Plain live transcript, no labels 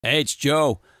Hey, it's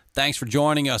Joe. Thanks for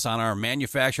joining us on our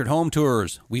manufactured home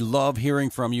tours. We love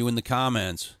hearing from you in the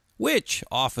comments, which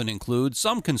often include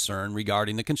some concern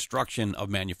regarding the construction of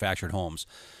manufactured homes.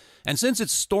 And since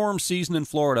it's storm season in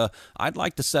Florida, I'd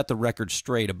like to set the record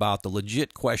straight about the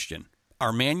legit question: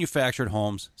 are manufactured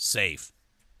homes safe?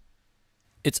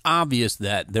 It's obvious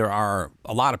that there are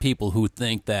a lot of people who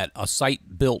think that a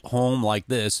site-built home like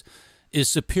this is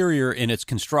superior in its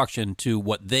construction to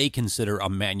what they consider a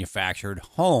manufactured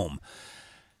home.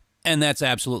 And that's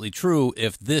absolutely true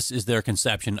if this is their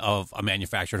conception of a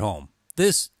manufactured home.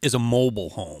 This is a mobile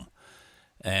home,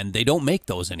 and they don't make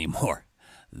those anymore.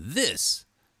 This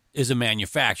is a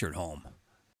manufactured home.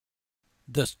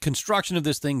 The construction of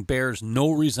this thing bears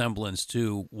no resemblance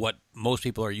to what most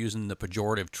people are using, the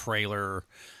pejorative trailer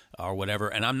or whatever.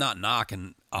 And I'm not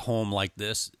knocking a home like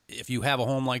this. If you have a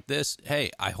home like this, hey,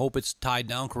 I hope it's tied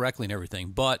down correctly and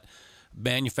everything. But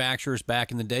manufacturers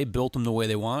back in the day built them the way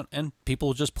they want, and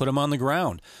people just put them on the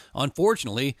ground.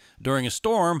 Unfortunately, during a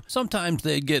storm, sometimes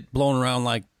they'd get blown around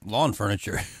like lawn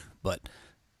furniture. But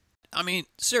I mean,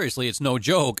 seriously, it's no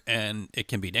joke, and it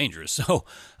can be dangerous. So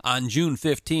on June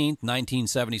 15th,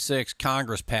 1976,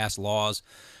 Congress passed laws,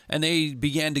 and they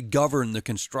began to govern the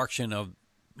construction of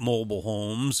mobile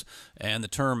homes, and the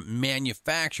term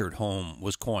manufactured home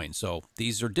was coined. So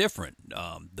these are different.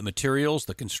 The materials,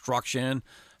 the construction,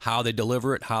 how they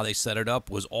deliver it, how they set it up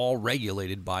was all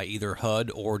regulated by either HUD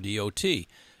or DOT.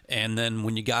 And then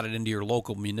when you got it into your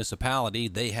local municipality,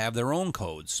 they have their own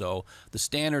codes. So the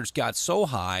standards got so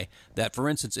high that, for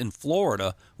instance, in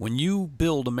Florida, when you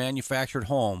build a manufactured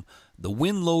home, the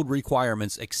wind load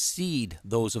requirements exceed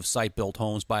those of site-built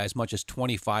homes by as much as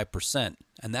 25%.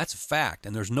 And that's a fact,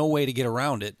 and there's no way to get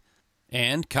around it.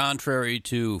 And contrary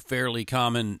to fairly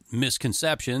common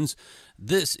misconceptions,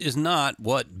 this is not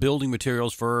what building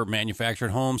materials for manufactured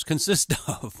homes consist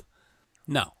of.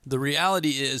 No, the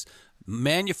reality is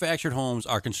manufactured homes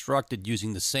are constructed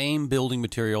using the same building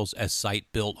materials as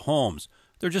site-built homes.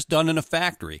 They're just done in a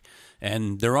factory,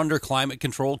 and they're under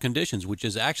climate-controlled conditions, which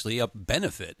is actually a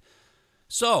benefit.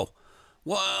 So,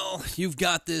 while you've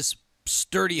got this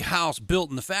sturdy house built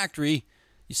in the factory,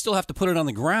 you still have to put it on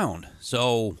the ground.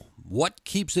 So, what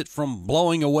keeps it from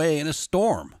blowing away in a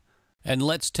storm? And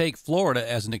let's take Florida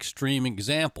as an extreme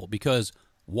example, because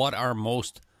what are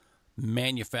most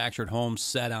manufactured homes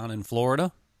set on in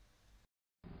Florida?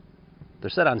 They're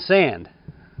set on sand.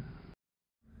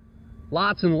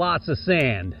 Lots and lots of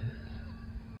sand.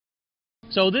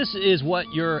 So this is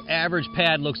what your average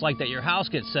pad looks like that your house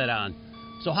gets set on.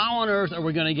 So how on earth are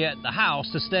we going to get the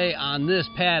house to stay on this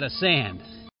pad of sand?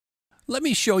 Let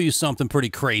me show you something pretty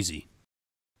crazy.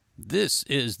 This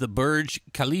is the Burj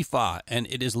Khalifa, and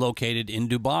it is located in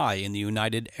Dubai in the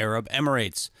United Arab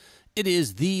Emirates. It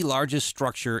is the largest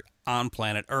structure on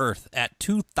planet Earth at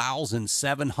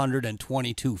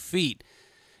 2,722 feet.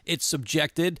 It's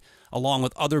subjected, along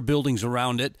with other buildings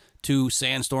around it, to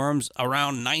sandstorms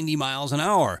around 90 miles an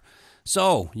hour.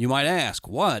 So, you might ask,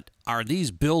 what are these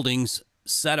buildings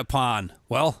set upon?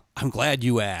 Well, I'm glad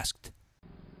you asked.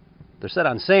 They're set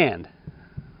on sand.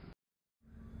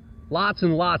 Lots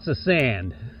and lots of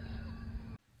sand.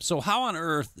 So how on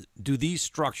earth do these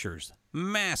structures,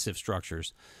 massive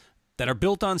structures, that are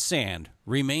built on sand,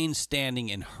 remain standing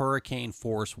in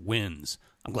hurricane-force winds?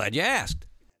 I'm glad you asked.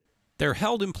 They're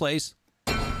held in place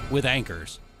with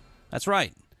anchors. That's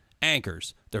right,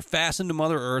 anchors. They're fastened to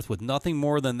Mother Earth with nothing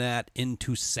more than that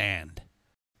into sand.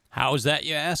 How is that,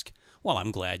 you ask? Well,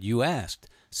 I'm glad you asked.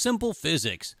 Simple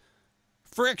physics.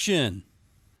 Friction.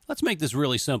 Let's make this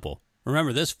really simple.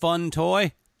 Remember this fun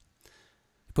toy?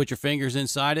 Put your fingers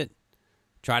inside it.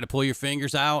 Try to pull your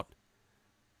fingers out.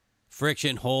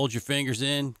 Friction holds your fingers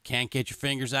in. Can't get your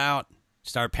fingers out.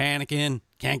 Start panicking.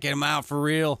 Can't get them out for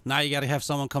real. Now you got to have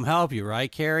someone come help you,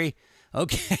 right, Carrie?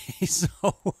 Okay, so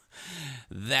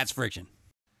that's friction.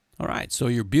 All right, so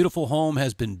your beautiful home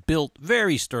has been built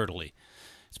very sturdily.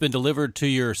 It's been delivered to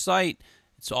your site.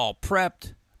 It's all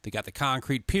prepped. They got the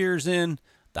concrete piers in.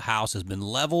 The house has been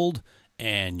leveled,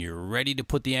 and you're ready to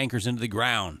put the anchors into the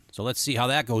ground. So let's see how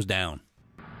that goes down.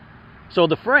 So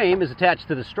the frame is attached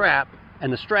to the strap,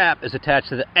 and the strap is attached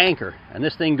to the anchor, and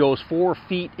this thing goes 4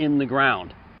 feet in the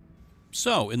ground.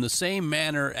 So, in the same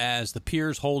manner as the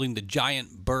piers holding the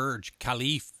giant Burj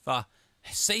Khalifa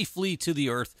safely to the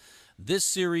earth, this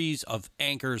series of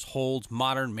anchors holds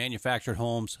modern manufactured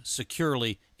homes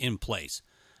securely in place.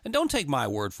 And don't take my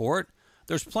word for it.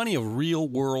 There's plenty of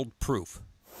real-world proof.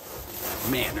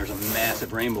 Man, there's a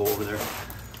massive rainbow over there.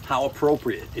 How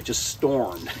appropriate. It just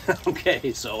stormed.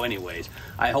 Okay, so anyways,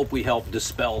 I hope we help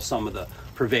dispel some of the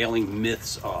prevailing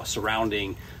myths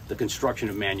surrounding the construction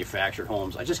of manufactured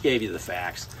homes. I just gave you the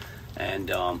facts, and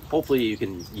hopefully you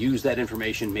can use that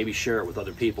information, maybe share it with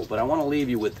other people. But I want to leave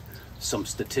you with some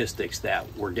statistics that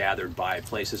were gathered by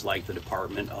places like the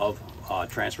Department of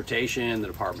Transportation, the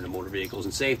Department of Motor Vehicles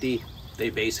and Safety. They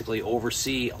basically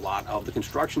oversee a lot of the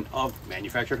construction of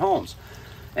manufactured homes,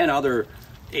 and other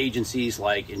agencies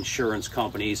like insurance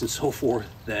companies and so forth.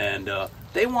 And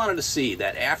they wanted to see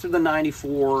that after the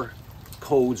 94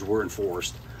 codes were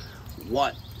enforced,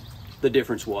 what the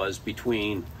difference was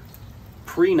between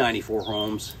pre-94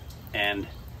 homes and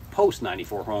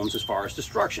post-94 homes as far as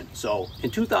destruction. So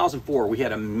in 2004, we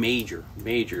had a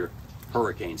major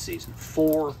hurricane season.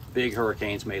 4 big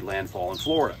hurricanes made landfall in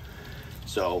Florida.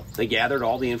 So they gathered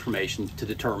all the information to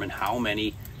determine how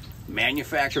many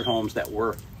manufactured homes that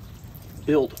were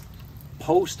built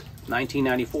post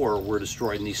 1994 were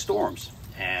destroyed in these storms,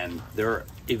 and their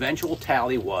eventual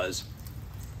tally was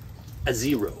a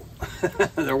 0.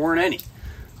 There weren't any.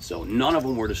 So none of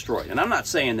them were destroyed. And I'm not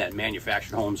saying that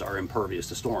manufactured homes are impervious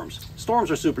to storms. Storms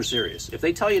are super serious. If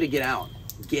they tell you to get out,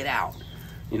 get out.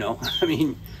 You know, I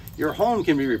mean, your home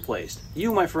can be replaced.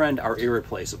 You, my friend, are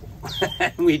irreplaceable.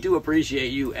 And we do appreciate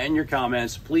you and your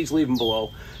comments. Please leave them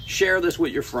below. Share this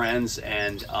with your friends.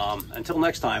 And until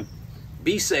next time,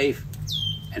 be safe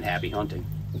and happy hunting.